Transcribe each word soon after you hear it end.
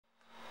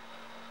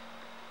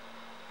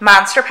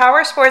Monster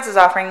Powersports is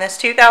offering this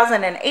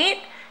 2008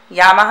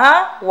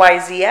 Yamaha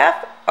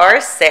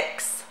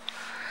YZF-R6.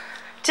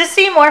 To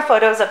see more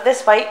photos of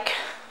this bike,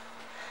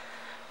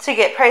 to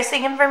get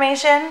pricing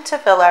information, to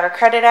fill out a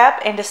credit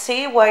app, and to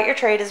see what your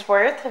trade is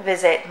worth,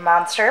 visit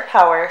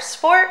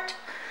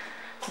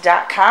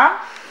monsterpowersport.com.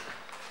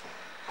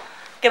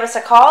 Give us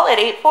a call at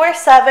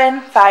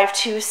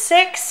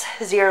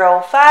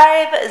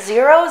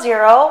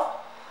 847-526-0500.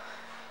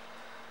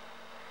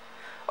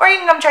 Or you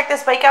can come check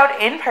this bike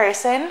out in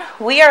person.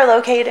 We are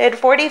located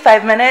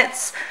 45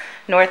 minutes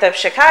north of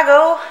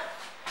Chicago,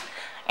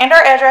 and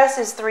our address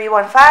is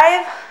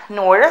 315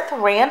 North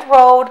Rand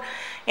Road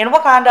in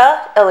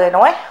Wauconda,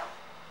 Illinois.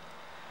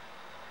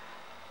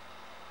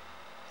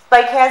 This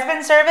bike has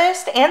been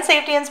serviced and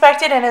safety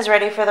inspected and is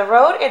ready for the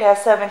road. It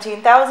has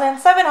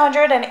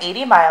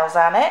 17,780 miles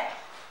on it.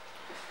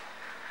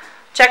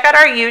 Check out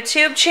our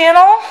YouTube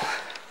channel.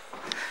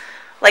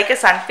 Like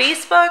us on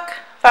Facebook.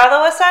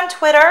 Follow us on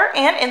Twitter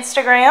and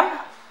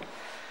Instagram.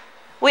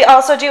 We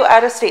also do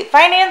out-of-state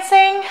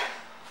financing,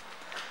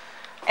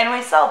 and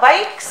we sell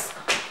bikes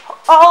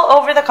all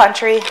over the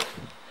country.